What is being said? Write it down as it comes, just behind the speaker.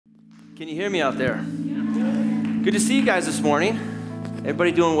Can you hear me out there? Good to see you guys this morning.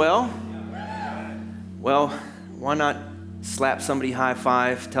 Everybody doing well? Well, why not slap somebody high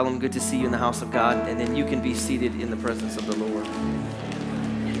five, tell them good to see you in the house of God, and then you can be seated in the presence of the Lord.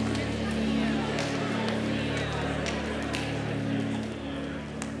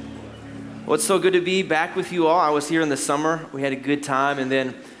 Well, it's so good to be back with you all. I was here in the summer. We had a good time, and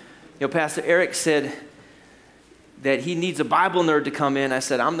then, Pastor Eric said that he needs a Bible nerd to come in. I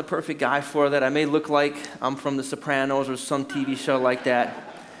said, I'm the perfect guy for that. I may look like I'm from The Sopranos or some TV show like that,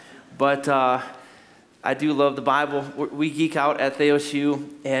 but I do love the Bible. We geek out at Theos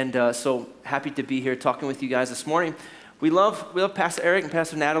U, and so happy to be here talking with you guys this morning. We love Pastor Eric and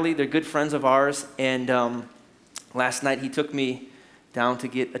Pastor Natalie. They're good friends of ours, and last night he took me down to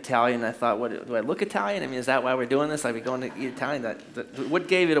get Italian. I thought, what, do I look Italian? I mean, is that why we're doing this? Are we going to eat Italian? What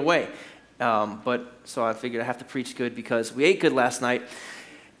gave it away? But so I figured I have to preach good because we ate good last night.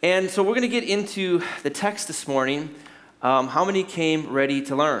 And so we're going to get into the text this morning. How many came ready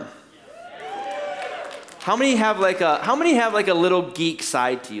to learn? How many have like a little geek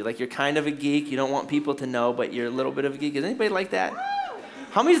side to you? Like you're kind of a geek. You don't want people to know, but you're a little bit of a geek. Is anybody like that?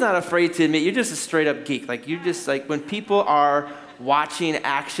 How many's not afraid to admit you're just a straight up geek? Like you're just like when people are watching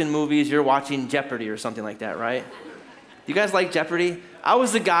action movies, you're watching Jeopardy or something like that, right? You guys like Jeopardy? I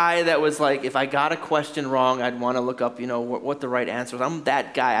was the guy that was like, if I got a question wrong, I'd want to look up, what the right answer was. I'm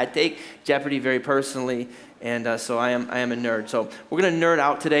that guy. I take Jeopardy very personally, and so I am a nerd. So we're going to nerd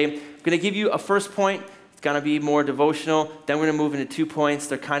out today. I'm going to give you a first point. It's going to be more devotional. Then we're going to move into 2 points.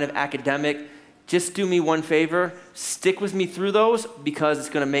 They're kind of academic. Just do me one favor. Stick with me through those because it's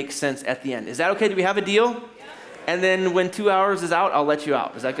going to make sense at the end. Is that okay? Do we have a deal? And then when 2 hours is out, I'll let you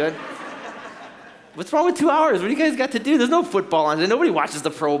out. Is that good? What's wrong with 2 hours? What do you guys got to do? There's no football on there. Nobody watches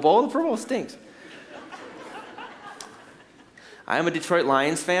the Pro Bowl. The Pro Bowl stinks. I am a Detroit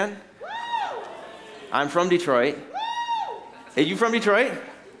Lions fan. I'm from Detroit. Are you from Detroit?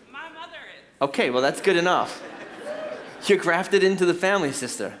 My mother is. Okay, well, that's good enough. You're grafted into the family,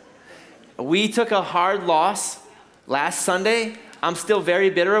 sister. We took a hard loss last Sunday. I'm still very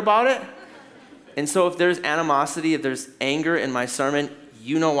bitter about it. And so if there's animosity, if there's anger in my sermon,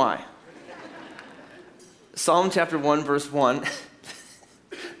 you know why. Psalm chapter 1, verse 1.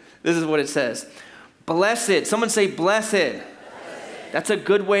 This is what it says. Blessed. Someone say blessed. Blessed. That's a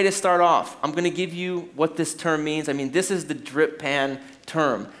good way to start off. I'm going to give you what this term means. I mean, this is the drip pan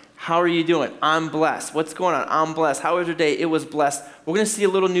term. How are you doing? I'm blessed. What's going on? I'm blessed. How was your day? It was blessed. We're going to see a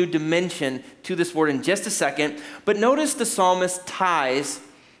little new dimension to this word in just a second. But notice the psalmist ties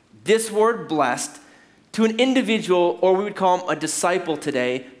this word blessed to an individual, or we would call him a disciple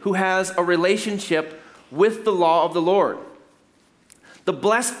today, who has a relationship with the law of the Lord. The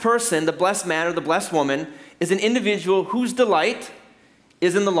blessed person, the blessed man or the blessed woman, is an individual whose delight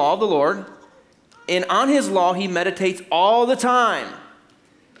is in the law of the Lord, and on his law he meditates all the time.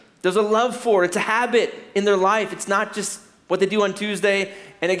 There's a love for it. It's a habit in their life. It's not just what they do on Tuesday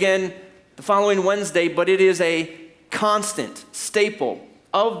and again the following Wednesday, but it is a constant staple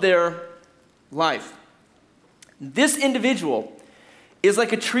of their life. This individual is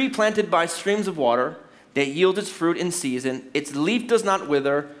like a tree planted by streams of water that yields its fruit in season. Its leaf does not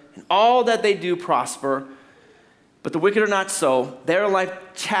wither, and all that they do prosper. But the wicked are not so. They are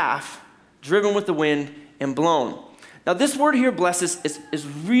like chaff, driven with the wind and blown. Now this word here, blessed, is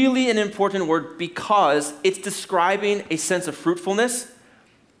really an important word because it's describing a sense of fruitfulness,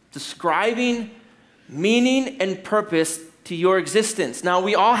 describing meaning and purpose to your existence. Now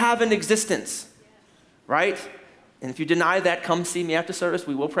we all have an existence, right? And if you deny that, come see me after service.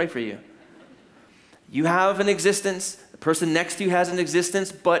 We will pray for you. You have an existence. The person next to you has an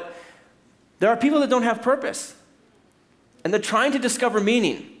existence. But there are people that don't have purpose. And they're trying to discover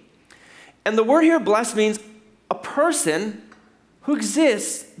meaning. And the word here, blessed, means a person who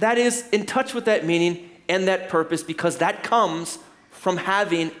exists that is in touch with that meaning and that purpose because that comes from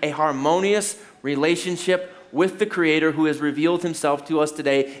having a harmonious relationship with the Creator who has revealed himself to us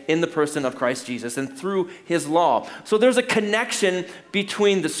today in the person of Christ Jesus and through his law. So there's a connection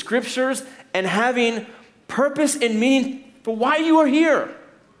between the scriptures and having purpose and meaning for why you are here.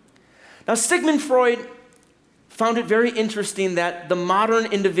 Now, Sigmund Freud found it very interesting that the modern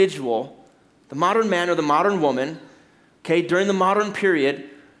individual, the modern man or the modern woman, during the modern period,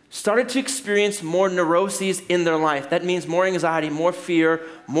 started to experience more neuroses in their life. That means more anxiety, more fear,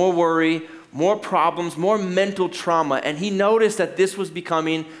 more worry, more problems, more mental trauma. And he noticed that this was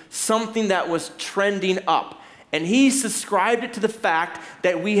becoming something that was trending up. And he subscribed it to the fact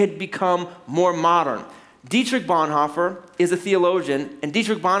that we had become more modern. Dietrich Bonhoeffer is a theologian, and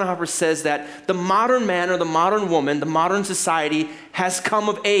Dietrich Bonhoeffer says that the modern man or the modern woman, the modern society, has come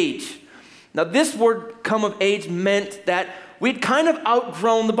of age. Now, this word come of age meant that we'd kind of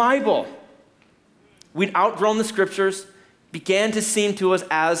outgrown the Bible. We'd outgrown the scriptures, began to seem to us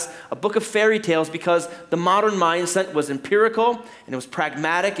as a book of fairy tales because the modern mindset was empirical and it was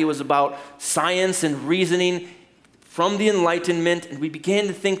pragmatic. It was about science and reasoning from the Enlightenment, and we began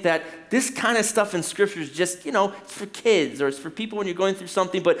to think that this kind of stuff in Scripture is just, it's for kids or it's for people when you're going through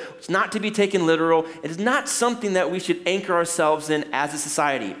something, but it's not to be taken literal. It is not something that we should anchor ourselves in as a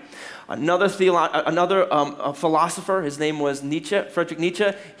society. Another philosopher, his name was Nietzsche, Friedrich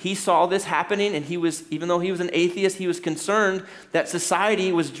Nietzsche, he saw this happening, and even though he was an atheist, he was concerned that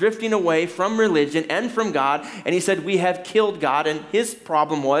society was drifting away from religion and from God, and he said, we have killed God, and his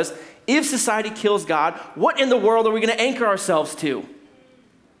problem was, if society kills God, what in the world are we going to anchor ourselves to?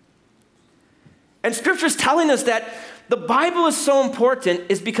 And Scripture's telling us that the Bible is so important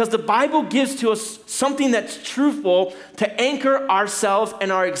is because the Bible gives to us something that's truthful to anchor ourselves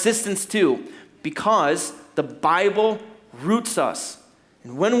and our existence to, because the Bible roots us.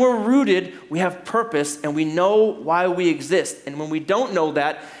 And when we're rooted, we have purpose and we know why we exist. And when we don't know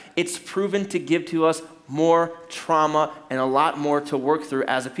that, it's proven to give to us more trauma and a lot more to work through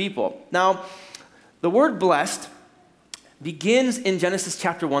as a people. Now, the word blessed begins in Genesis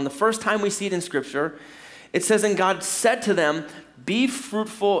chapter 1. The first time we see it in Scripture, it says, and God said to them, be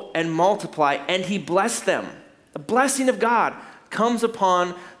fruitful and multiply, and he blessed them. The blessing of God comes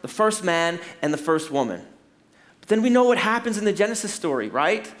upon the first man and the first woman. But then we know what happens in the Genesis story,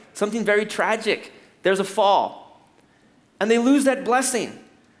 right? Something very tragic. There's a fall, and they lose that blessing.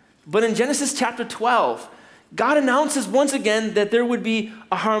 But in Genesis chapter 12, God announces once again that there would be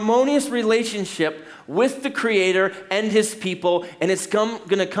a harmonious relationship with the Creator and his people, and it's going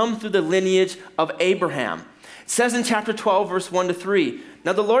to come through the lineage of Abraham. It says in chapter 12, verse 1 to 3,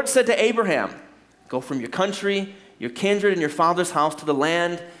 now the Lord said to Abraham, go from your country, your kindred, and your father's house to the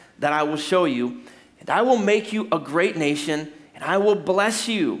land that I will show you, and I will make you a great nation, and I will bless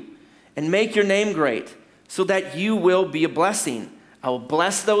you and make your name great, so that you will be a blessing. I will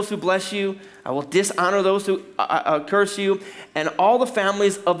bless those who bless you. I will dishonor those who curse you. And all the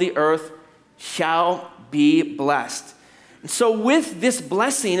families of the earth shall be blessed. And so with this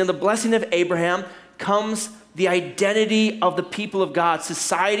blessing and the blessing of Abraham comes the identity of the people of God.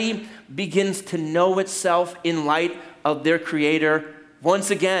 Society begins to know itself in light of their Creator once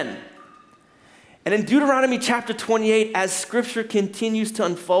again. And in Deuteronomy chapter 28, as Scripture continues to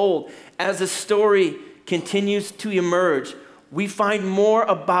unfold, as the story continues to emerge, we find more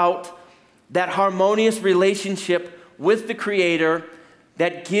about that harmonious relationship with the Creator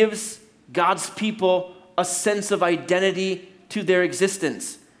that gives God's people a sense of identity to their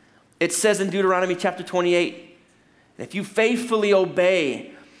existence. It says in Deuteronomy chapter 28, if you faithfully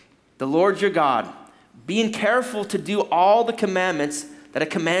obey the Lord your God, being careful to do all the commandments that I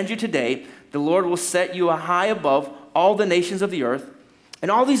command you today, the Lord will set you high above all the nations of the earth,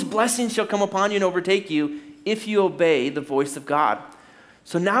 and all these blessings shall come upon you and overtake you if you obey the voice of God.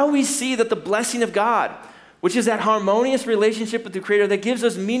 So now we see that the blessing of God, which is that harmonious relationship with the Creator that gives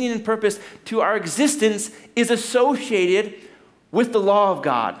us meaning and purpose to our existence, is associated with the law of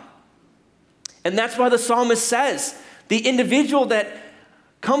God. And that's why the psalmist says, the individual that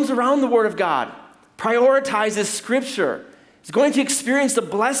comes around the Word of God, prioritizes Scripture, is going to experience the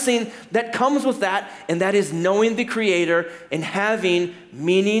blessing that comes with that, and that is knowing the Creator and having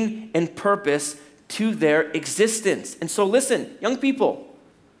meaning and purpose to their existence. And so listen, young people,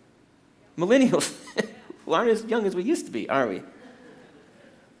 millennials, who aren't as young as we used to be, are we?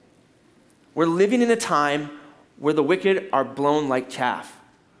 We're living in a time where the wicked are blown like chaff.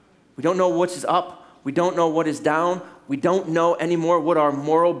 We don't know what is up. We don't know what is down. We don't know anymore what our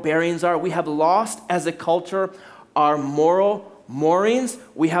moral bearings are. We have lost as a culture our moral moorings.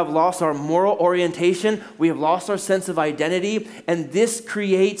 We have lost our moral orientation. We have lost our sense of identity. And this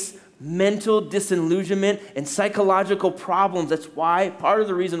creates mental disillusionment and psychological problems. That's why, part of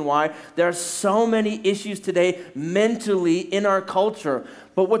the reason why there are so many issues today mentally in our culture.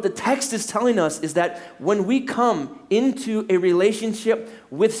 But what the text is telling us is that when we come into a relationship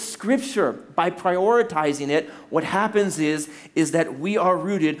with Scripture by prioritizing it, what happens is that we are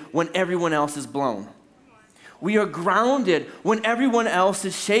rooted when everyone else is blown. We are grounded when everyone else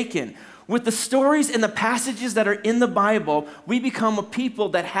is shaken. With the stories and the passages that are in the Bible, we become a people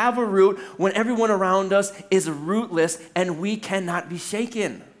that have a root when everyone around us is rootless and we cannot be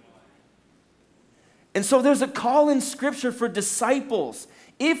shaken. And so there's a call in Scripture for disciples.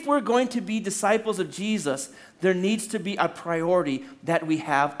 If we're going to be disciples of Jesus, there needs to be a priority that we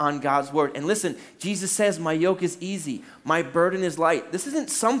have on God's Word. And listen, Jesus says, my yoke is easy, my burden is light. This isn't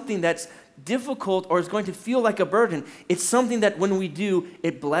something that's difficult or is going to feel like a burden. It's something that when we do,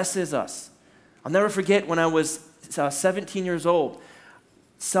 it blesses us. I'll never forget when I was 17 years old,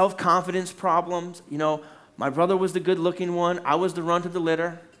 self-confidence problems. My brother was the good-looking one. I was the runt of the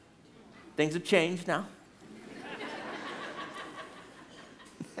litter. Things have changed now.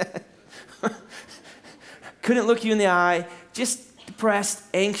 Couldn't look you in the eye, just depressed,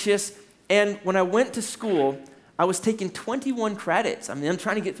 anxious. And when I went to school, I was taking 21 credits. I'm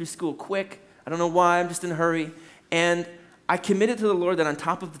trying to get through school quick. I don't know why, I'm just in a hurry. And I committed to the Lord that on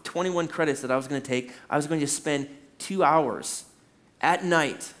top of the 21 credits that I was going to take, I was going to spend 2 hours at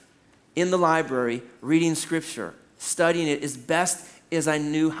night in the library reading Scripture, studying it as best as I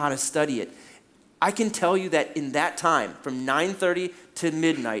knew how to study it. I can tell you that in that time, from 9:30 to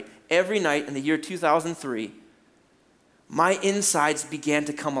midnight, every night in the year 2003, my insides began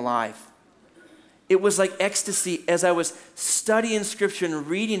to come alive. It was like ecstasy as I was studying Scripture and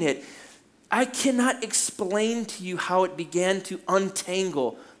reading it. I cannot explain to you how it began to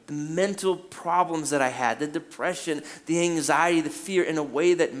untangle the mental problems that I had, the depression, the anxiety, the fear, in a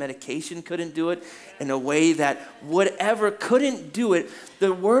way that medication couldn't do it, in a way that whatever couldn't do it.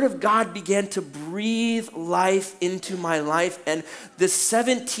 The Word of God began to breathe life into my life, and this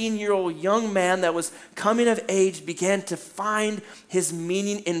 17-year-old young man that was coming of age began to find his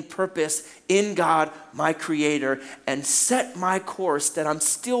meaning and purpose in God, my Creator, and set my course that I'm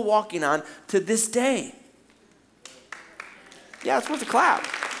still walking on to this day. Yeah, it's supposed to clap.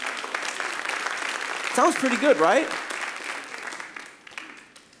 Sounds pretty good, right?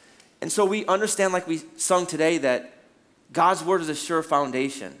 And so we understand, like we sung today, that God's Word is a sure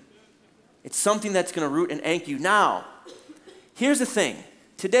foundation. It's something that's going to root and anchor you. Now, here's the thing.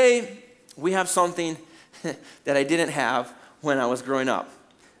 Today, we have something that I didn't have when I was growing up.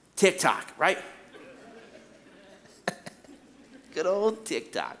 TikTok, right? Good old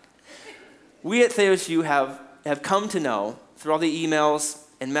TikTok. We at TheosU have come to know, through all the emails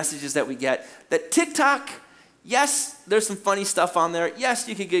and messages that we get, that TikTok, yes, there's some funny stuff on there. Yes,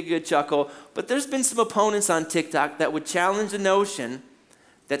 you could get a good chuckle, but there's been some opponents on TikTok that would challenge the notion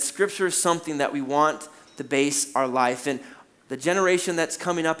that Scripture is something that we want to base our life in. The generation that's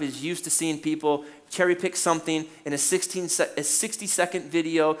coming up is used to seeing people cherry pick something in a 60-second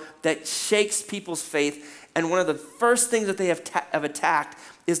video that shakes people's faith. And one of the first things that they have attacked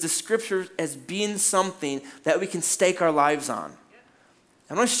is the Scriptures as being something that we can stake our lives on.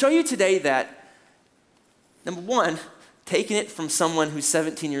 I'm going to show you today that, number one, taking it from someone who's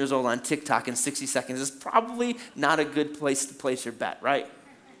 17 years old on TikTok in 60 seconds is probably not a good place to place your bet, right?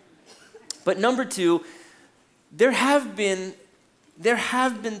 But number two, there have been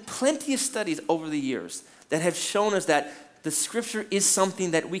plenty of studies over the years that have shown us that the Scripture is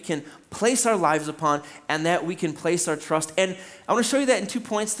something that we can place our lives upon and that we can place our trust. And I want to show you that in 2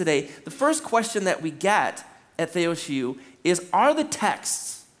 points today. The first question that we get at TheosU is, are the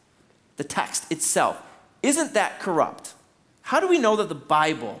text itself, isn't that corrupt? How do we know that the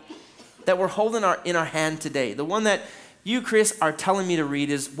Bible that we're holding in our hand today, the one that you, Chris, are telling me to read,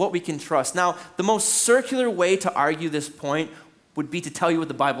 is what we can trust? Now, the most circular way to argue this point would be to tell you what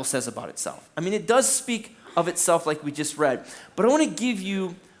the Bible says about itself. I mean, it does speak of itself like we just read, but I want to give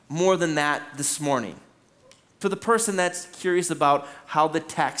you more than that this morning for the person that's curious about how the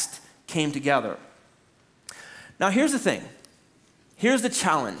text came together. Now, here's the thing. Here's the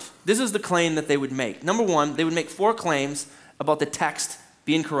challenge. This is the claim that they would make. Number one, they would make 4 claims about the text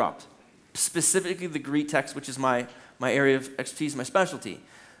being corrupt, specifically the Greek text, which is my area of expertise, my specialty.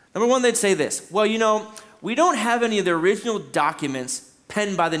 Number one, they'd say this: well, we don't have any of the original documents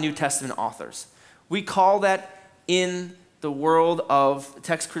penned by the New Testament authors. We call that, in the world of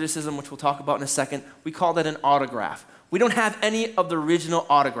text criticism, which we'll talk about in a second, we call that an autograph. We don't have any of the original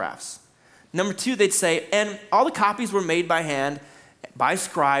autographs. Number two, they'd say, and all the copies were made by hand, by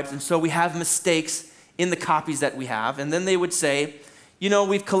scribes, and so we have mistakes in the copies that we have. And then they would say,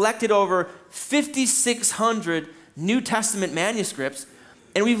 we've collected over 5,600 New Testament manuscripts,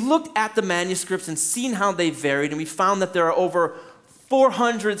 and we've looked at the manuscripts and seen how they varied, and we found that there are over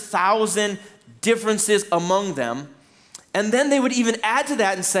 400,000 differences among them. And then they would even add to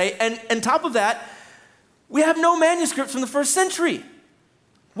that and say, and on top of that, we have no manuscripts from the first century.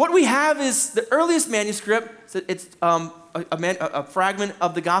 What we have is the earliest manuscript. It's a fragment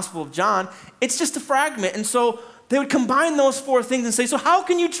of the Gospel of John. It's just a fragment. And so they would combine those 4 things and say, so how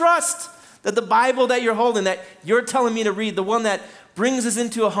can you trust that the Bible that you're holding, that you're telling me to read, the one that brings us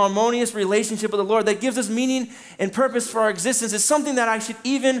into a harmonious relationship with the Lord, that gives us meaning and purpose for our existence, is something that I should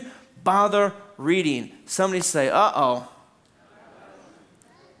even bother reading? Somebody say, uh-oh.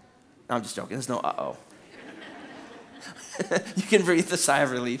 No, I'm just joking. There's no uh-oh. You can breathe a sigh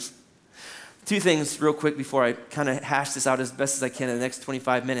of relief. 2 things real quick before I kind of hash this out as best as I can in the next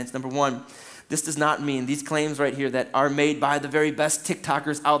 25 minutes. Number one, This does not mean these claims right here that are made by the very best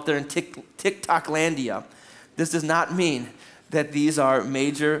TikTokers out there in TikToklandia. This does not mean that these are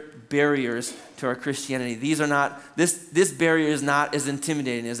major barriers to our Christianity. These are not, this barrier is not as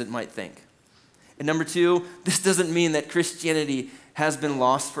intimidating as it might think. And number two, this doesn't mean that Christianity has been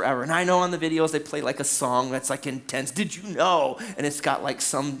lost forever. And I know on the videos they play like a song that's like intense. Did you know? And it's got like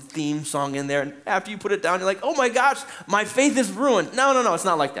some theme song in there. And after you put it down, you're like, oh my gosh, my faith is ruined. No, it's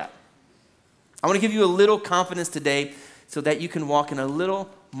not like that. I want to give you a little confidence today so that you can walk in a little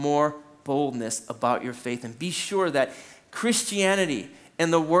more boldness about your faith and be sure that Christianity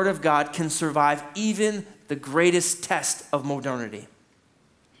and the Word of God can survive even the greatest test of modernity.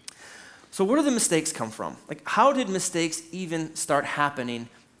 So where do the mistakes come from? Like, how did mistakes even start happening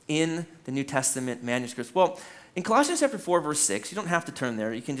in the New Testament manuscripts? Well, in Colossians chapter 4, verse 6, you don't have to turn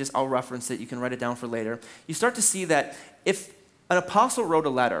there. I'll reference it. You can write it down for later. You start to see that if an apostle wrote a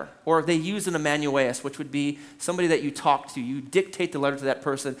letter, or they used an amanuensis, which would be somebody that you talk to, you dictate the letter to that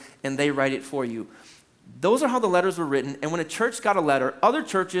person, and they write it for you. Those are how the letters were written, and when a church got a letter, other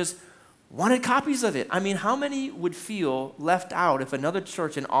churches wanted copies of it. I mean, how many would feel left out if another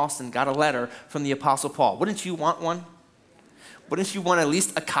church in Austin got a letter from the Apostle Paul? Wouldn't you want one? Wouldn't you want at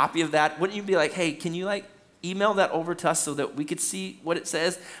least a copy of that? Wouldn't you be like, hey, can you email that over to us so that we could see what it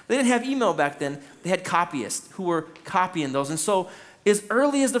says? They didn't have email back then. They had copyists who were copying those. And so as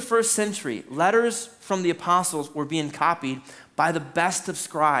early as the first century, letters from the apostles were being copied by the best of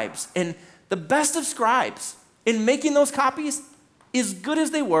scribes. And the best of scribes, in making those copies, as good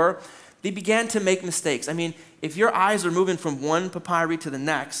as they were, they began to make mistakes. I mean, if your eyes are moving from one papyri to the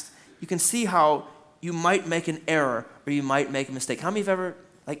next, you can see how you might make an error or you might make a mistake. How many of you have ever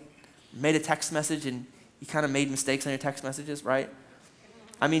made a text message and you kind of made mistakes on your text messages, right?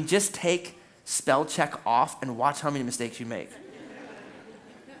 I mean, just take spell check off and watch how many mistakes you make.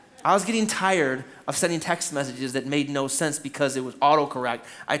 I was getting tired of sending text messages that made no sense because it was autocorrect.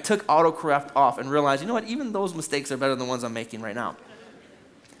 I took autocorrect off and realized, you know what, even those mistakes are better than the ones I'm making right now.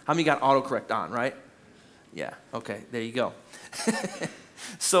 How many got autocorrect on, right? Yeah, okay, there you go.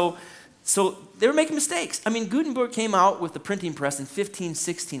 So they were making mistakes. I mean, Gutenberg came out with the printing press in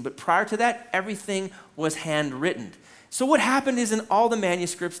 1516, but prior to that, everything was handwritten. So what happened is in all the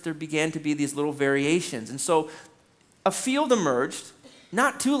manuscripts, there began to be these little variations. And so a field emerged,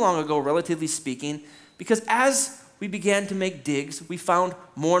 not too long ago, relatively speaking, because as we began to make digs, we found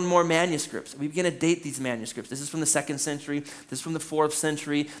more and more manuscripts. We began to date these manuscripts. This is from the 2nd century, this is from the 4th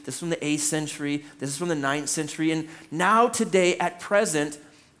century, this is from the 8th century, this is from the 9th century, and now today, at present,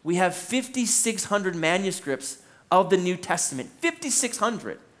 we have 5,600 manuscripts of the New Testament.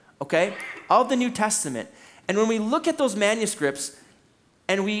 5,600, okay, of the New Testament. And when we look at those manuscripts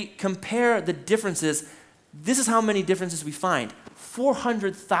and we compare the differences, this is how many differences we find.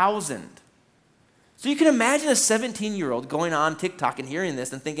 400,000. So you can imagine a 17-year-old going on TikTok and hearing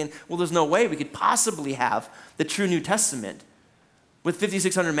this and thinking, well, there's no way we could possibly have the true New Testament with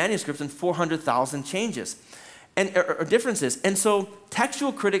 5,600 manuscripts and 400,000 changes or differences. And so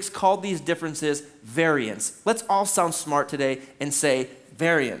textual critics call these differences variants. Let's all sound smart today and say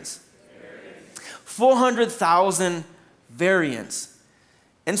variants. 400,000 variants.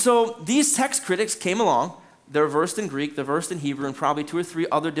 And so these text critics came along. They're versed in Greek, they're versed in Hebrew, and probably 2 or 3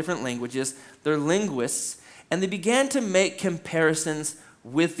 other different languages. They're linguists, and they began to make comparisons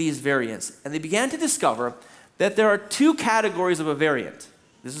with these variants. And they began to discover that there are 2 categories of a variant.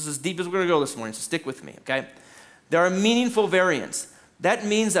 This is as deep as we're going to go this morning, so stick with me, okay? There are meaningful variants. That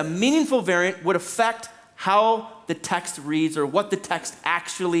means a meaningful variant would affect how the text reads or what the text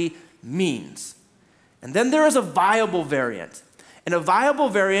actually means. And then there is a viable variant. And a viable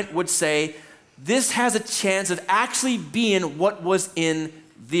variant would say, this has a chance of actually being what was in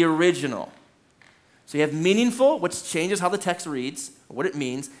the original. So you have meaningful, which changes how the text reads, or what it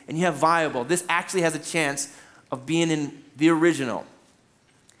means, and you have viable. This actually has a chance of being in the original.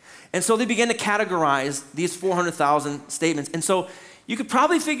 And so they began to categorize these 400,000 statements. And so you could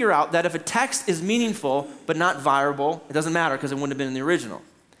probably figure out that if a text is meaningful but not viable, it doesn't matter because it wouldn't have been in the original.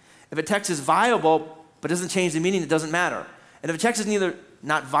 If a text is viable but doesn't change the meaning, it doesn't matter. And if a text is neither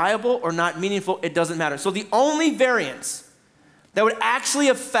not viable or not meaningful, it doesn't matter. So the only variants that would actually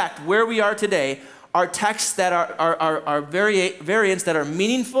affect where we are today are texts that are variants that are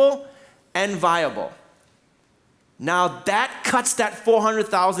meaningful and viable. Now that cuts that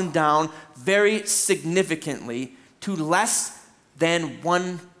 400,000 down very significantly to less than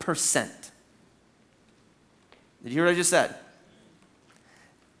 1%. Did you hear what I just said?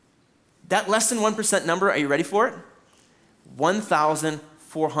 That less than 1% number, are you ready for it?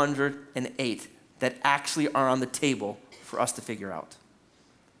 1,408 that actually are on the table for us to figure out.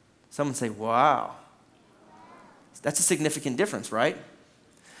 Does Someone say, wow. That's a significant difference, right?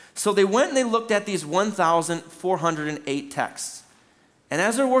 So they went and they looked at these 1,408 texts. And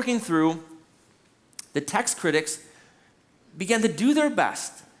as they're working through, the text critics began to do their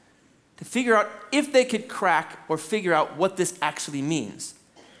best to figure out if they could crack or figure out what this actually means.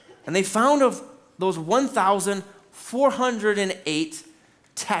 And they found of those 1,408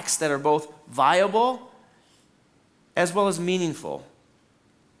 texts that are both viable as well as meaningful,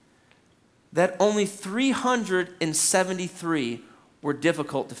 that only 373 were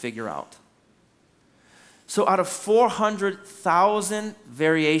difficult to figure out. So out of 400,000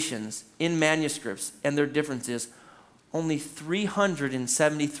 variations in manuscripts and their differences, only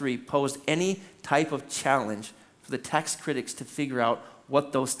 373 posed any type of challenge for the text critics to figure out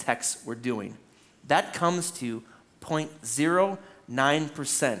what those texts were doing. That comes to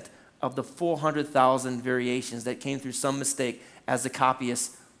 0.09% of the 400,000 variations that came through some mistake as the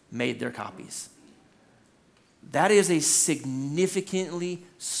copyists made their copies. That is a significantly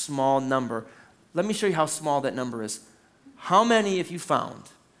small number. Let me show you how small that number is. How many, if you found,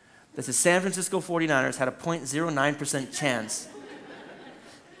 that the San Francisco 49ers had a 0.09% chance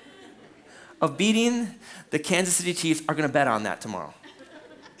of beating the Kansas City Chiefs are going to bet on that tomorrow?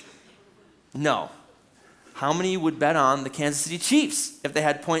 No. How many would bet on the Kansas City Chiefs if they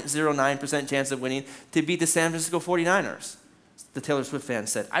had 0.09% chance of winning to beat the San Francisco 49ers? The Taylor Swift fan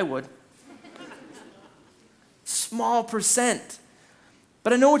said, I would. Small percent.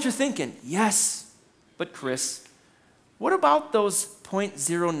 But I know what you're thinking. Yes, but Chris, what about those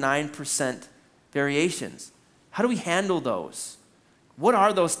 0.09% variations? How do we handle those? What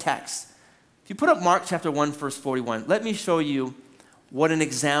are those texts? If you put up Mark chapter 1, verse 41, let me show you what an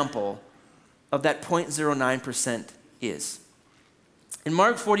example of that 0.09% is. In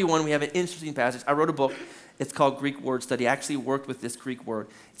Mark 41, we have an interesting passage. I wrote a book. It's called Greek Word Study. I actually worked with this Greek word.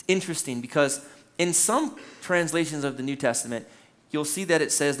 It's interesting because in some translations of the New Testament, you'll see that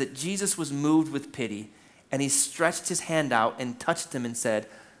it says that Jesus was moved with pity, and he stretched his hand out and touched him and said,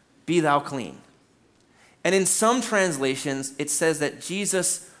 be thou clean. And in some translations, it says that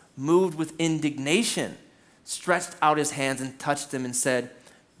Jesus, moved with indignation, stretched out his hands and touched him and said,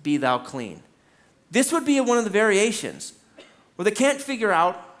 be thou clean. This would be one of the variations where they can't figure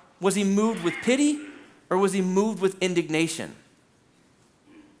out, was he moved with pity or was he moved with indignation?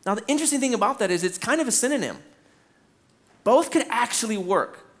 Now, the interesting thing about that is it's kind of a synonym. Both could actually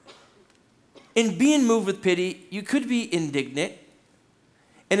work. In being moved with pity, you could be indignant.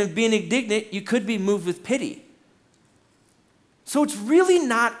 And in being indignant, you could be moved with pity. So it's really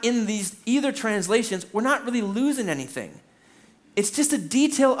not in these either translations, we're not really losing anything. It's just a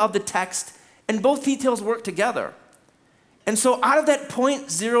detail of the text, and both details work together. And so out of that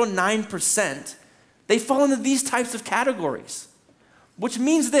 0.09%, they fall into these types of categories, which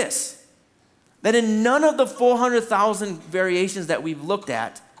means this, that in none of the 400,000 variations that we've looked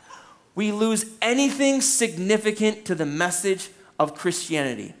at, we lose anything significant to the message of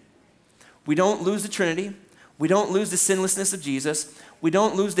Christianity. We don't lose the Trinity. We don't lose the sinlessness of Jesus. We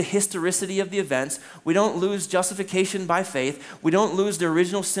don't lose the historicity of the events. We don't lose justification by faith. We don't lose the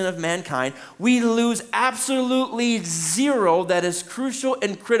original sin of mankind. We lose absolutely zero that is crucial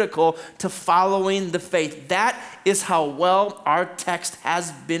and critical to following the faith. That is how well our text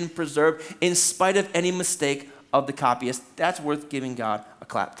has been preserved in spite of any mistake of the copyist. That's worth giving God a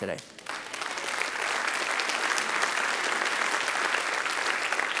clap today.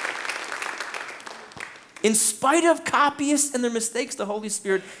 In spite of copyists and their mistakes, the Holy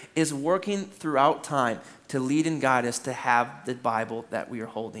Spirit is working throughout time to lead and guide us to have the Bible that we are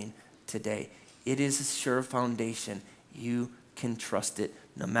holding today. It is a sure foundation. You can trust it,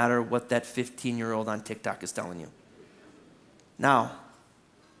 no matter what that 15-year-old on TikTok is telling you. Now,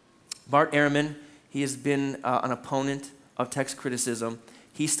 Bart Ehrman, he has been an opponent of text criticism.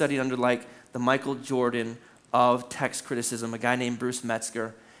 He studied under like the Michael Jordan of text criticism, a guy named Bruce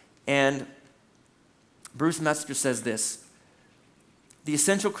Metzger. And Bruce Metzger says this: the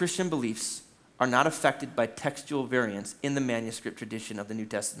essential Christian beliefs are not affected by textual variants in the manuscript tradition of the New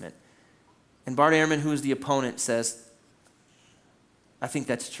Testament. And Bart Ehrman, who is the opponent, says, I think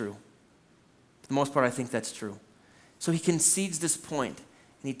that's true. For the most part, I think that's true. So he concedes this point,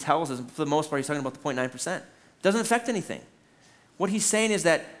 and he tells us, for the most part, he's talking about the 0.9%. It doesn't affect anything. What he's saying is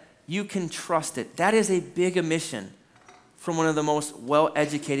that you can trust it. That is a big omission from one of the most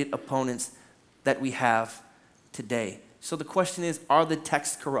well-educated opponents that we have today. So the question is, are the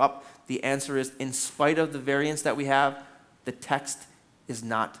texts corrupt? The answer is, in spite of the variants that we have, the text is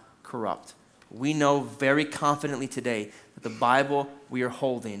not corrupt. We know very confidently today that the Bible we are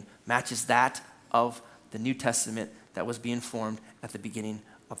holding matches that of the New Testament that was being formed at the beginning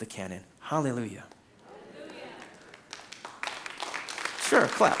of the canon. Hallelujah. Sure,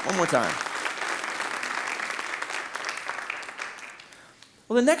 clap one more time.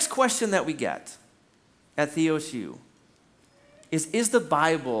 Well, the next question that we get at Theos U is the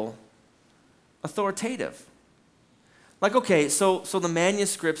Bible authoritative? Like, okay, so the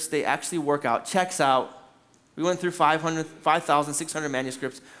manuscripts, they actually work out, checks out. We went through 5,600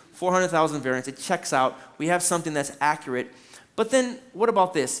 manuscripts, 400,000 variants. It checks out. We have something that's accurate. But then what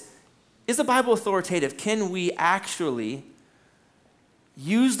about this? Is the Bible authoritative? Can we actually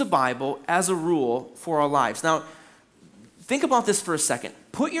use the Bible as a rule for our lives? Now, think about this for a second.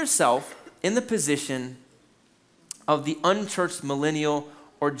 Put yourself in the position of the unchurched millennial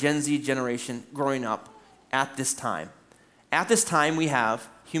or Gen Z generation growing up at this time. At this time, we have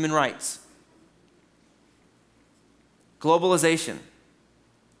human rights, globalization,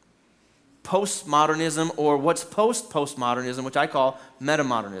 postmodernism, or what's post-postmodernism, which I call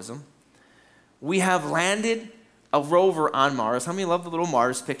metamodernism. We have landed a rover on Mars. How many love the little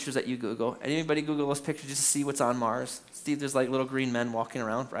Mars pictures that you Google? Anybody Google those pictures just to see what's on Mars? See, there's like little green men walking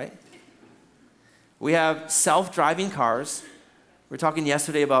around, right? We have self-driving cars. We were talking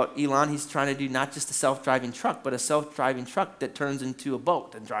yesterday about Elon. He's trying to do not just a self-driving truck, but a self-driving truck that turns into a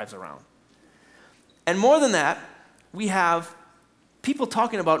boat and drives around. And more than that, we have people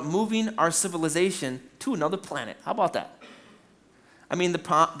talking about moving our civilization to another planet. How about that? I mean,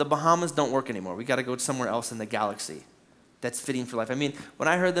 the Bahamas don't work anymore. We got to go somewhere else in the galaxy that's fitting for life. I mean, when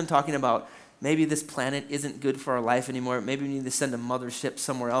I heard them talking about maybe this planet isn't good for our life anymore, maybe we need to send a mothership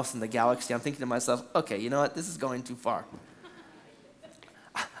somewhere else in the galaxy, I'm thinking to myself, okay, you know what? This is going too far.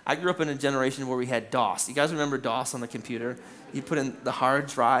 I grew up in a generation where we had DOS. You guys remember DOS on the computer? You put in the hard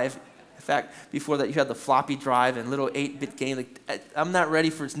drive. In fact, before that, you had the floppy drive and little 8-bit game. Like, I'm not ready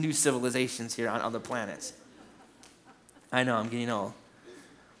for new civilizations here on other planets. I know, I'm getting old.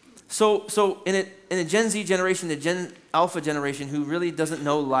 So in a Gen Z generation, the Gen Alpha generation who really doesn't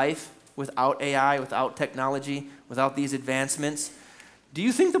know life without AI, without technology, without these advancements, do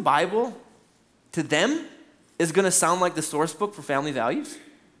you think the Bible, to them, is going to sound like the source book for family values?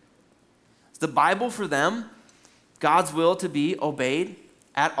 Is the Bible for them God's will to be obeyed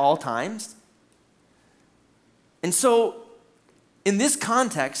at all times? And so, in this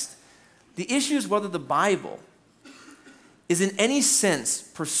context, the issue is whether the Bible is in any sense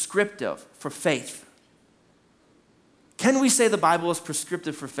prescriptive for faith. Can we say the Bible is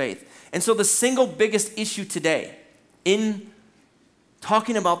prescriptive for faith? And so the single biggest issue today in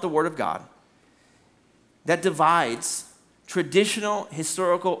talking about the Word of God that divides traditional,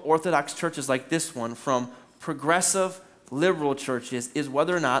 historical, Orthodox churches like this one from progressive, liberal churches is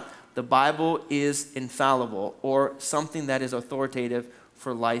whether or not the Bible is infallible or something that is authoritative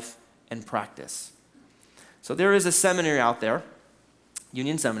for life and practice. So there is a seminary out there,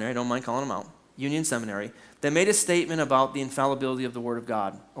 Union Seminary, I don't mind calling them out, Union Seminary, that made a statement about the infallibility of the Word of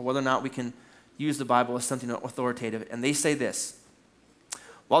God, or whether or not we can use the Bible as something authoritative. And they say this: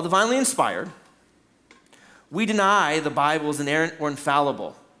 while divinely inspired, we deny the Bible is inerrant or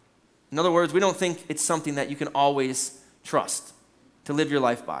infallible. In other words, we don't think it's something that you can always trust to live your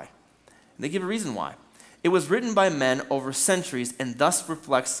life by. And they give a reason why. It was written by men over centuries and thus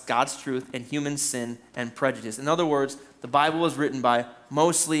reflects God's truth and human sin and prejudice. In other words, the Bible was written by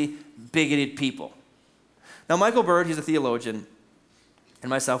mostly bigoted people. Now, Michael Bird, he's a theologian, and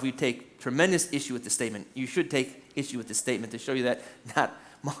myself, we take tremendous issue with this statement. You should take issue with this statement to show you that not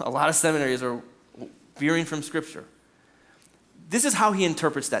a lot of seminaries are veering from Scripture. This is how he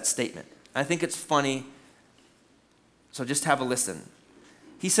interprets that statement. I think it's funny, so just have a listen.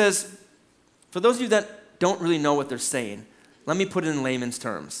 He says, for those of you that don't really know what they're saying, let me put it in layman's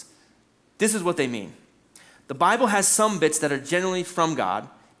terms. This is what they mean. The Bible has some bits that are generally from God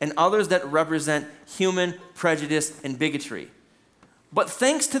and others that represent human prejudice and bigotry. But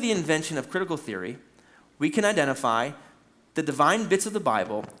thanks to the invention of critical theory, we can identify the divine bits of the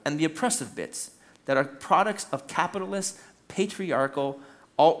Bible and the oppressive bits that are products of capitalist, patriarchal,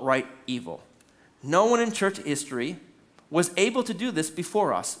 alt-right evil. No one in church history was able to do this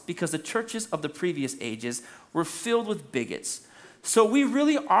before us because the churches of the previous ages were filled with bigots. So we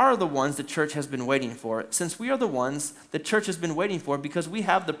really are the ones the church has been waiting for, since we are the ones the church has been waiting for because we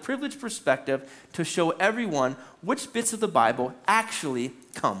have the privileged perspective to show everyone which bits of the Bible actually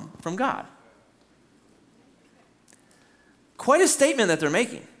come from God. Quite a statement that they're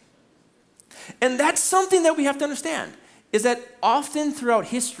making. And that's something that we have to understand, is that often throughout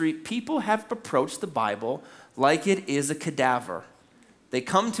history, people have approached the Bible like it is a cadaver. They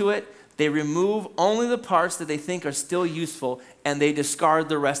come to it, they remove only the parts that they think are still useful, and they discard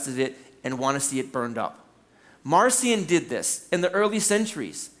the rest of it and want to see it burned up. Marcion did this in the early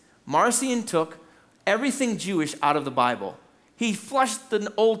centuries. Marcion took everything Jewish out of the Bible. He flushed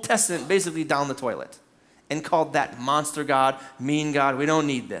the Old Testament basically down the toilet and called that monster God, mean God. We don't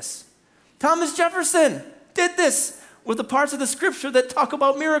need this. Thomas Jefferson did this with the parts of the scripture that talk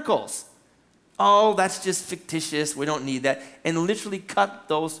about miracles. Oh, that's just fictitious. We don't need that. And literally cut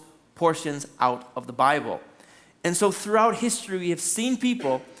those portions out of the Bible. And so throughout history, we have seen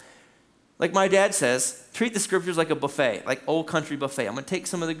people, like my dad says, treat the scriptures like a buffet, like old country buffet. I'm going to take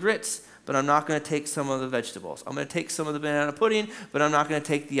some of the grits, but I'm not going to take some of the vegetables. I'm going to take some of the banana pudding, but I'm not going to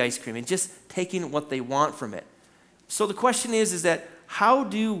take the ice cream. And just taking what they want from it. So the question is that how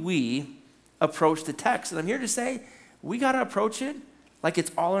do we approach the text? And I'm here to say, we got to approach it like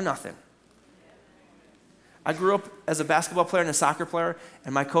it's all or nothing. I grew up as a basketball player and a soccer player,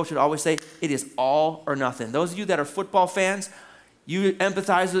 and my coach would always say, it is all or nothing. Those of you that are football fans, you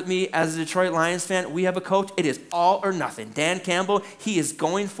empathize with me as a Detroit Lions fan. We have a coach. It is all or nothing. Dan Campbell, he is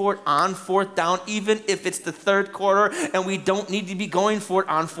going for it on fourth down, even if it's the third quarter, and we don't need to be going for it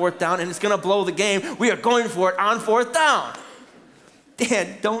on fourth down, and it's going to blow the game. We are going for it on fourth down.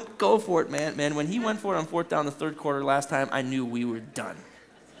 Dan, don't go for it, man. Man, when he went for it on fourth down the third quarter last time, I knew we were done.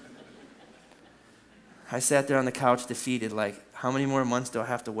 I sat there on the couch defeated, like, how many more months do I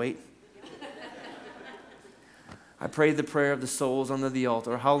have to wait? I prayed the prayer of the souls under the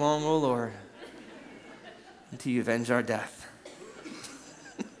altar. How long, O Lord, until you avenge our death?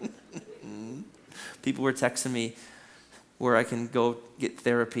 People were texting me where I can go get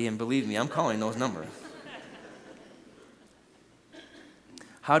therapy, and believe me, I'm calling those numbers.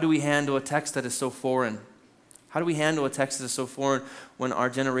 How do we handle a text that is so foreign? How do we handle a text that is so foreign when our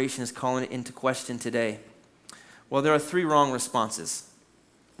generation is calling it into question today? Well, there are 3 wrong responses.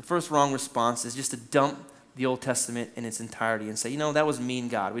 The first wrong response is just to dump the Old Testament in its entirety and say, you know, that was mean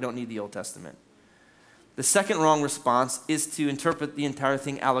God. We don't need the Old Testament. The second wrong response is to interpret the entire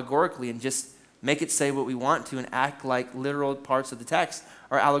thing allegorically and just make it say what we want to and act like literal parts of the text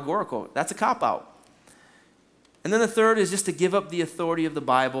are allegorical. That's a cop-out. And then the third is just to give up the authority of the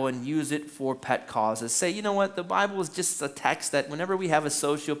Bible and use it for pet causes. Say, you know what, the Bible is just a text that whenever we have a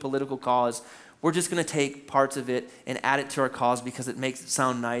socio-political cause, we're just going to take parts of it and add it to our cause because it makes it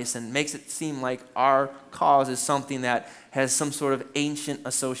sound nice and makes it seem like our cause is something that has some sort of ancient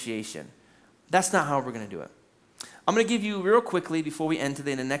association. That's not how we're going to do it. I'm going to give you real quickly, before we end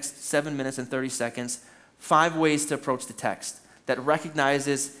today, in the next 7 minutes and 30 seconds, 5 ways to approach the text that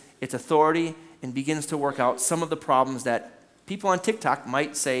recognizes its authority and begins to work out some of the problems that people on TikTok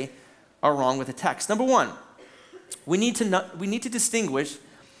might say are wrong with the text. Number 1, we need to distinguish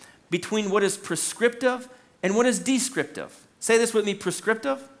between what is prescriptive and what is descriptive. Say this with me,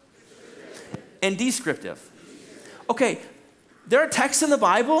 prescriptive and descriptive. Okay, there are texts in the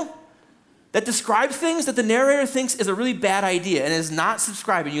Bible that describe things that the narrator thinks is a really bad idea and is not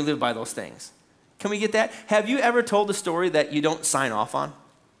subscribing. You live by those things. Can we get that? Have you ever told a story that you don't sign off on?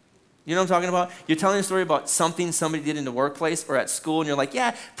 You know what I'm talking about? You're telling a story about something somebody did in the workplace or at school, and you're like,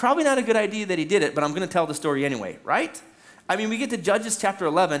 yeah, probably not a good idea that he did it, but I'm going to tell the story anyway, right? I mean, we get to Judges chapter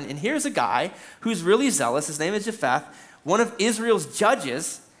 11, and here's a guy who's really zealous. His name is Jephthah, one of Israel's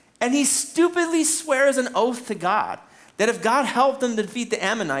judges, and he stupidly swears an oath to God that if God helped them to defeat the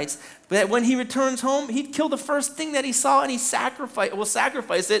Ammonites, that when he returns home, he'd kill the first thing that he saw, and he will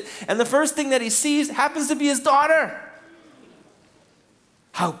sacrifice it, and the first thing that he sees happens to be his daughter.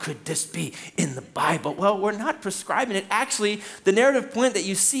 How could this be in the Bible? Well, we're not prescribing it. Actually, the narrative point that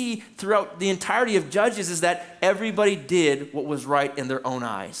you see throughout the entirety of Judges is that everybody did what was right in their own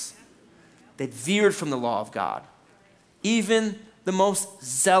eyes. They veered from the law of God. Even the most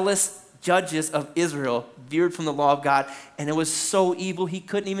zealous judges of Israel veered from the law of God, and it was so evil, he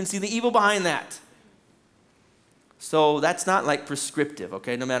couldn't even see the evil behind that. So that's not like prescriptive,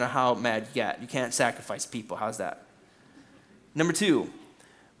 okay? No matter how mad you get, you can't sacrifice people. How's that? Number 2.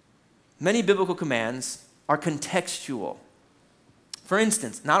 Many biblical commands are contextual. For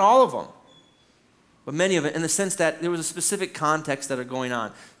instance, not all of them, but many of it in the sense that there was a specific context that are going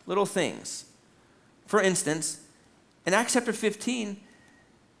on. Little things. For instance, in Acts chapter 15,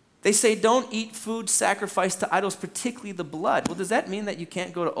 they say don't eat food sacrificed to idols, particularly the blood. Well, does that mean that you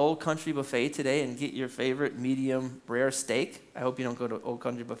can't go to Old Country Buffet today and get your favorite medium rare steak? I hope you don't go to Old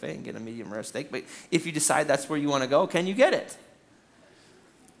Country Buffet and get a medium rare steak, but if you decide that's where you want to go, can you get it?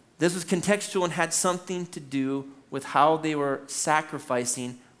 This was contextual and had something to do with how they were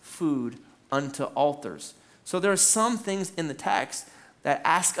sacrificing food unto altars. So there are some things in the text that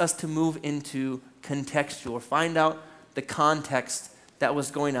ask us to move into contextual, find out the context that was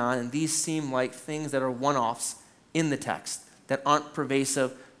going on, and these seem like things that are one-offs in the text that aren't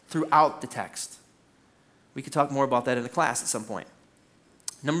pervasive throughout the text. We could talk more about that in a class at some point.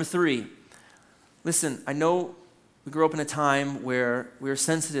 Number 3, listen, I know we grew up in a time where we were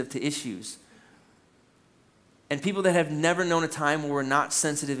sensitive to issues. And people that have never known a time where we're not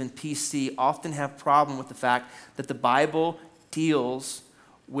sensitive in PC often have problem with the fact that the Bible deals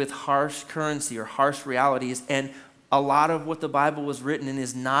with harsh currency or harsh realities, and a lot of what the Bible was written in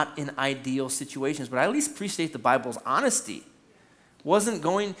is not in ideal situations. But I at least appreciate the Bible's honesty. Wasn't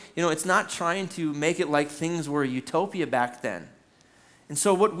going, it's not trying to make it like things were a utopia back then. And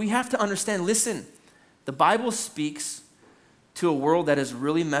so what we have to understand, listen, the Bible speaks to a world that is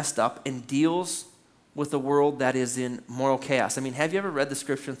really messed up and deals with a world that is in moral chaos. I mean, have you ever read the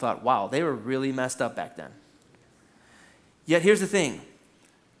scripture and thought, wow, they were really messed up back then? Yet here's the thing.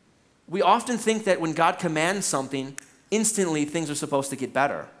 We often think that when God commands something, instantly things are supposed to get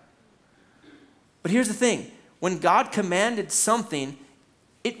better. But here's the thing. When God commanded something,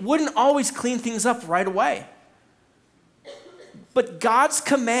 it wouldn't always clean things up right away. But God's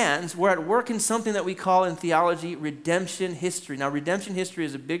commands were at work in something that we call in theology redemption history. Now, redemption history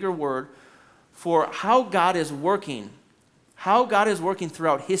is a bigger word for how God is working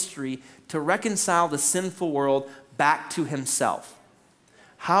throughout history to reconcile the sinful world back to himself.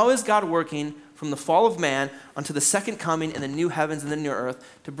 How is God working from the fall of man unto the second coming and the new heavens and the new earth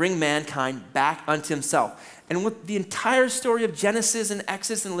to bring mankind back unto himself? And what the entire story of Genesis and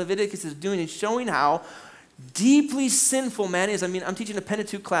Exodus and Leviticus is doing is showing how deeply sinful man is. I mean, I'm teaching a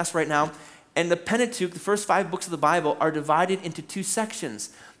Pentateuch class right now, and the Pentateuch, the first 5 books of the Bible, are divided into 2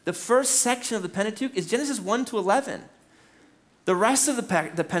 sections. The first section of the Pentateuch is Genesis 1 to 11. The rest of the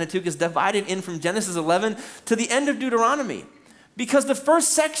Pentateuch is divided in from Genesis 11 to the end of Deuteronomy. Because the first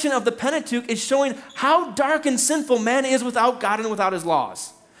section of the Pentateuch is showing how dark and sinful man is without God and without his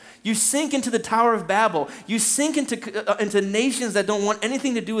laws. You sink into the Tower of Babel. You sink into nations that don't want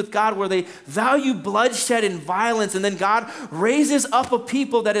anything to do with God, where they value bloodshed and violence, and then God raises up a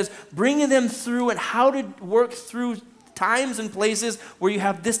people that is bringing them through and how to work through times and places where you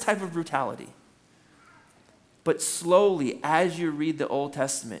have this type of brutality. But slowly, as you read the Old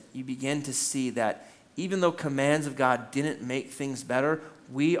Testament, you begin to see that even though commands of God didn't make things better,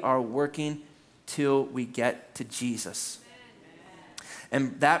 we are working till we get to Jesus.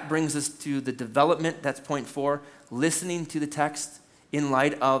 And that brings us to the development, that's point 4, listening to the text in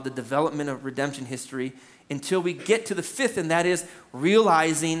light of the development of redemption history until we get to the 5th, and that is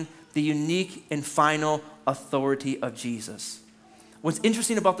realizing the unique and final authority of Jesus. What's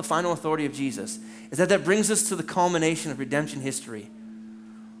interesting about the final authority of Jesus is that brings us to the culmination of redemption history,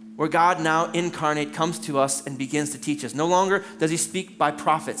 where God now incarnate comes to us and begins to teach us. No longer does he speak by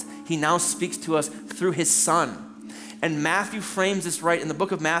prophets. He now speaks to us through his Son. And Matthew frames this right. In the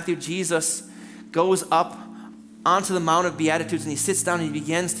book of Matthew, Jesus goes up onto the Mount of Beatitudes, and he sits down and he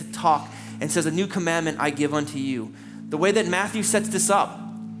begins to talk and says, "A new commandment I give unto you." The way that Matthew sets this up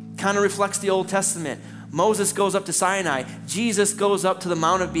kind of reflects the Old Testament. Moses goes up to Sinai. Jesus goes up to the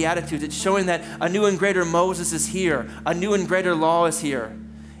Mount of Beatitudes. It's showing that a new and greater Moses is here. A new and greater law is here.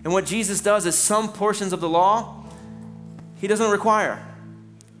 And what Jesus does is some portions of the law, he doesn't require.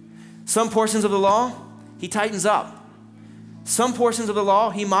 Some portions of the law, he tightens up. Some portions of the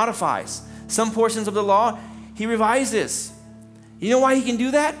law, he modifies. Some portions of the law, he revises. You know why he can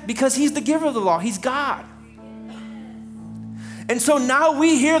do that? Because he's the giver of the law. He's God. And so now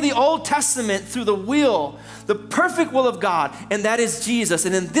we hear the Old Testament through the will, the perfect will of God, and that is Jesus.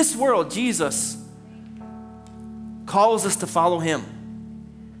 And in this world, Jesus calls us to follow him.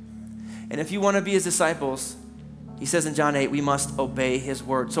 And if you want to be his disciples, he says in John 8, we must obey his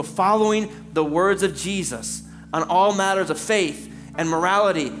word. So following the words of Jesus on all matters of faith and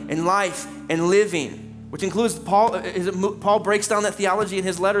morality and life and living, which includes Paul breaks down that theology in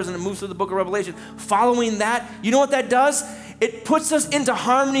his letters and it moves through the book of Revelation. Following that, you know what that does? It puts us into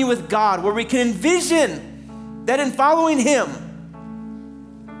harmony with God, where we can envision that in following him,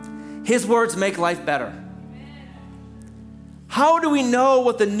 his words make life better. How do we know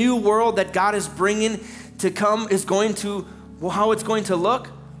what the new world that God is bringing to come is going to, how it's going to look?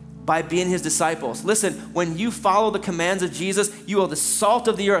 By being his disciples. Listen, when you follow the commands of Jesus, you are the salt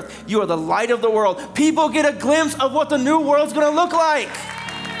of the earth. You are the light of the world. People get a glimpse of what the new world's going to look like.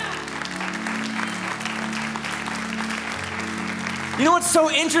 You know what's so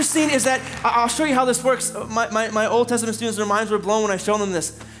interesting is that, I'll show you how this works. My Old Testament students, their minds were blown when I showed them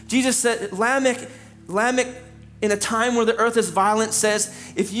this. Jesus said, Lamech, in a time where the earth is violent, says,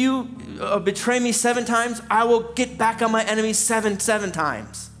 if you betray me 7 times, I will get back on my enemies 7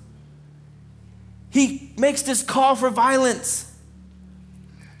 times. He makes this call for violence.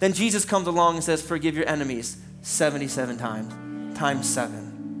 Then Jesus comes along and says, forgive your enemies 77 times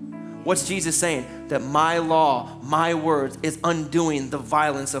 7. What's Jesus saying? That my law, my words is undoing the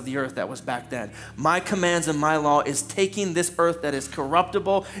violence of the earth that was back then. My commands and my law is taking this earth that is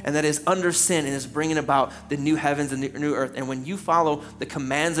corruptible and that is under sin and is bringing about the new heavens and the new earth. And when you follow the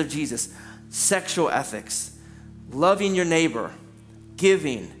commands of Jesus, sexual ethics, loving your neighbor,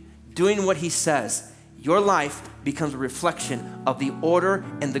 giving, doing what he says, your life becomes a reflection of the order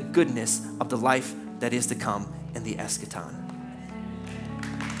and the goodness of the life that is to come in the eschaton.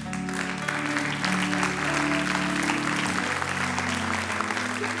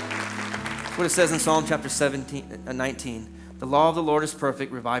 What it says in Psalm chapter 19, the law of the Lord is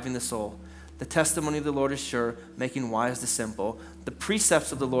perfect, reviving the soul. The testimony of the Lord is sure, making wise the simple. The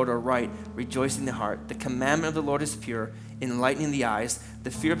precepts of the Lord are right, rejoicing the heart. The commandment of the Lord is pure, enlightening the eyes. The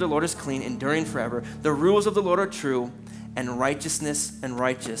fear of the Lord is clean, enduring forever. The rules of the Lord are true, and righteousness and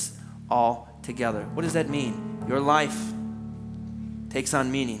righteous all together. What does that mean? Your life takes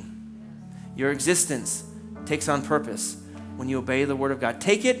on meaning. Your existence takes on purpose when you obey the word of God.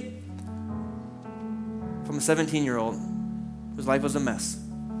 Take it from a 17-year-old whose life was a mess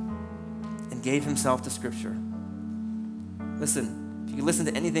and gave himself to Scripture. Listen, if you listen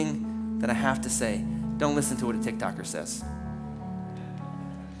to anything that I have to say, don't listen to what a TikToker says.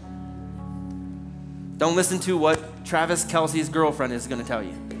 Don't listen to what Travis Kelce's girlfriend is going to tell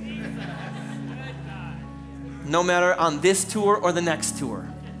you. No matter on this tour or the next tour.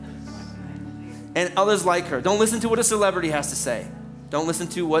 And others like her. Don't listen to what a celebrity has to say. Don't listen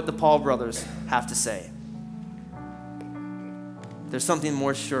to what the Paul brothers have to say. There's something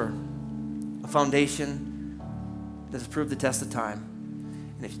more sure, a foundation that has proved the test of time.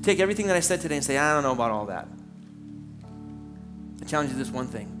 And if you take everything that I said today and say, I don't know about all that, I challenge you to this one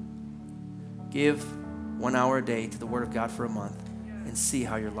thing. Give 1 hour a day to the Word of God for a month and see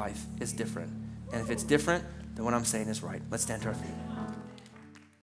how your life is different. And if it's different, then what I'm saying is right. Let's stand to our feet.